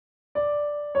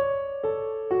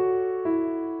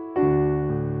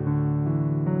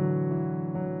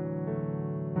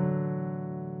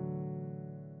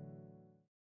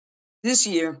This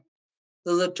year,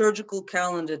 the liturgical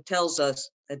calendar tells us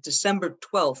that December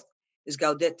 12th is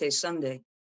Gaudete Sunday.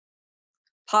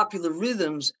 Popular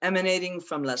rhythms emanating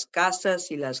from las casas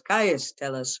y las calles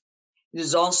tell us it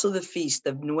is also the feast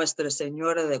of Nuestra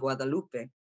Señora de Guadalupe.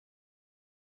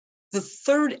 The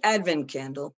third Advent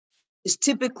candle is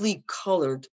typically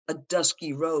colored a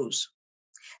dusky rose,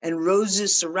 and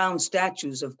roses surround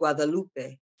statues of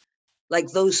Guadalupe, like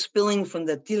those spilling from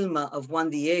the tilma of Juan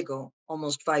Diego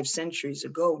almost 5 centuries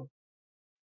ago.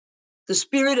 The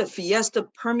spirit of fiesta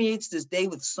permeates this day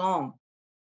with song.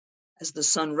 As the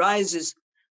sun rises,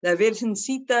 La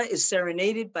Virgencita is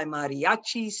serenaded by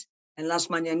mariachis and las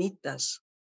mañanitas.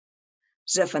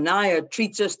 Zephaniah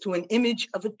treats us to an image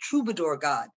of a troubadour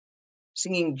god,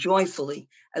 singing joyfully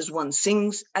as one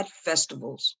sings at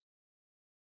festivals.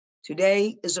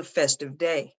 Today is a festive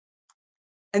day,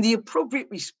 and the appropriate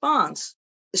response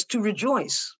is to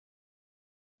rejoice.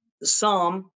 The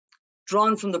psalm,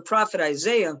 drawn from the prophet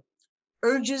Isaiah,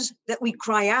 urges that we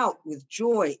cry out with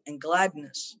joy and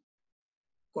gladness.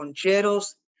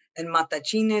 Concheros and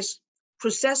matachines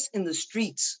process in the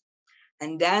streets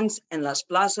and dance in las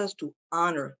plazas to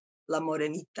honor La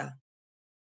Morenita.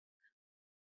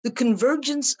 The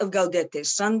convergence of Gaudete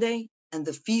Sunday and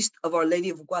the feast of Our Lady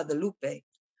of Guadalupe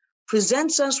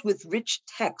presents us with rich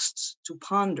texts to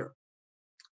ponder.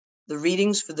 The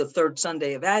readings for the third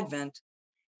Sunday of Advent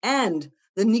and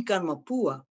the Nican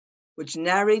Mapua, which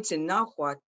narrates in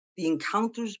Nahuatl the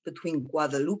encounters between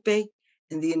Guadalupe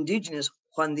and the indigenous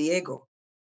Juan Diego.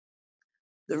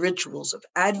 The rituals of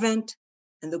Advent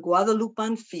and the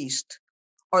Guadalupan feast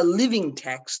are living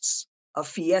texts of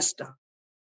fiesta.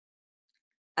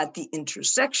 At the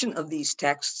intersection of these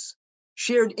texts,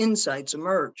 shared insights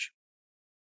emerge.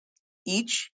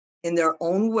 Each, in their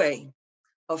own way,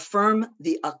 affirm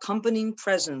the accompanying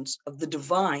presence of the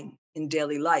divine in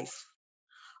daily life,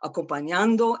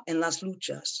 acompañando en las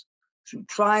luchas, through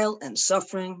trial and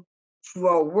suffering, through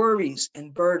our worries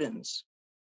and burdens,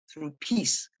 through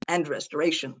peace and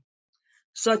restoration.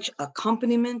 Such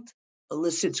accompaniment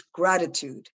elicits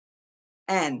gratitude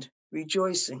and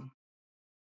rejoicing.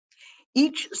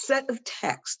 Each set of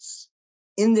texts,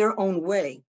 in their own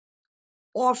way,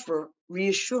 offer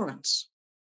reassurance.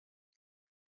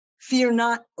 Fear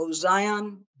not, O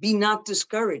Zion, be not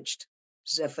discouraged,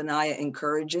 Zephaniah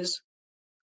encourages.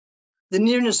 The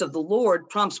nearness of the Lord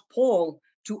prompts Paul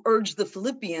to urge the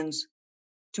Philippians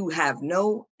to have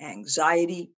no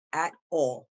anxiety at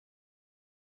all.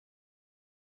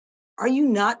 Are you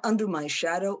not under my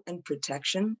shadow and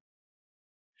protection?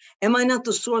 Am I not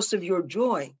the source of your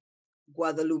joy?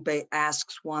 Guadalupe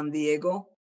asks Juan Diego.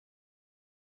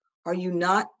 Are you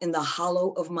not in the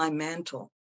hollow of my mantle,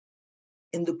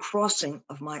 in the crossing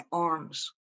of my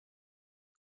arms?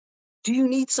 Do you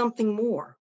need something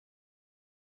more?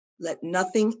 Let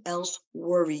nothing else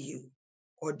worry you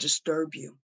or disturb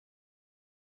you.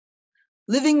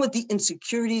 Living with the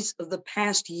insecurities of the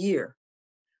past year,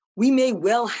 we may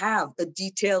well have a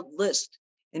detailed list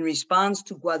in response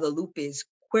to Guadalupe's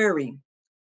query,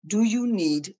 do you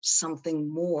need something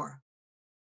more?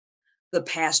 The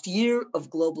past year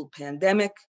of global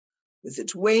pandemic, with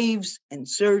its waves and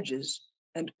surges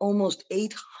and almost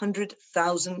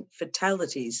 800,000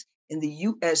 fatalities in the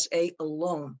USA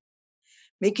alone,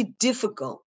 make it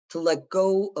difficult to let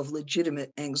go of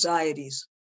legitimate anxieties,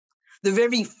 the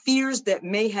very fears that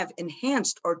may have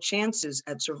enhanced our chances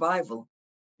at survival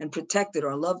and protected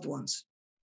our loved ones.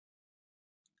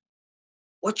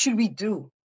 What should we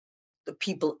do? The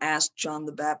people asked John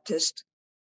the Baptist,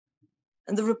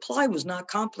 and the reply was not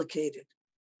complicated.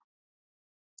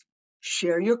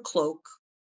 Share your cloak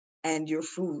and your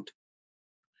food.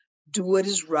 Do what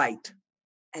is right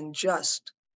and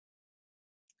just.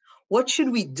 What should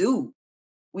we do?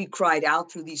 We cried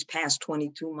out through these past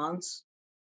 22 months.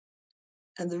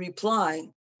 And the reply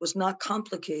was not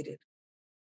complicated.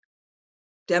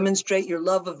 Demonstrate your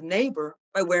love of neighbor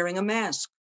by wearing a mask.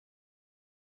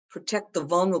 Protect the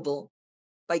vulnerable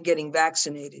by getting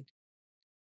vaccinated.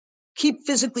 Keep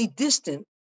physically distant,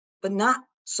 but not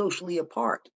socially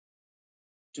apart.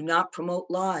 Do not promote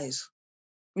lies.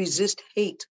 Resist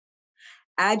hate.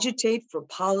 Agitate for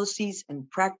policies and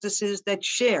practices that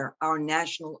share our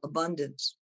national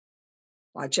abundance.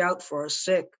 Watch out for our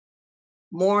sick.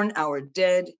 Mourn our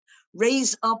dead.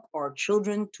 Raise up our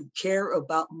children to care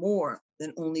about more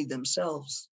than only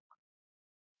themselves.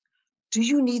 Do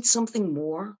you need something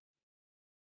more?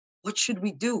 What should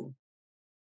we do?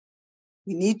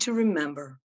 We need to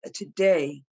remember that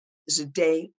today is a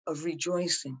day of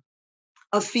rejoicing,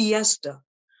 a fiesta,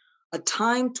 a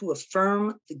time to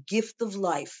affirm the gift of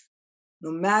life, no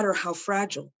matter how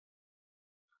fragile.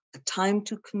 a time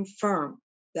to confirm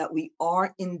that we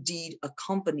are indeed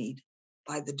accompanied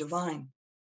by the divine.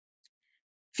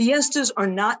 Fiestas are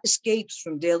not escapes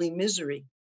from daily misery,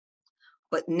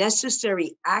 but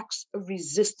necessary acts of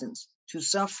resistance to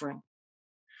suffering,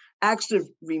 acts of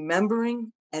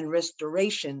remembering and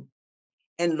restoration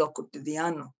en lo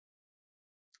cotidiano.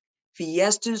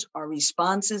 Fiestas are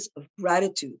responses of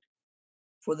gratitude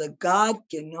for the God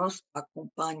que nos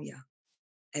acompaña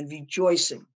and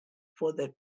rejoicing for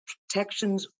the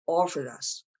protections offered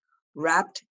us,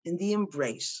 wrapped in the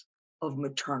embrace of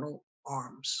maternal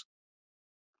arms.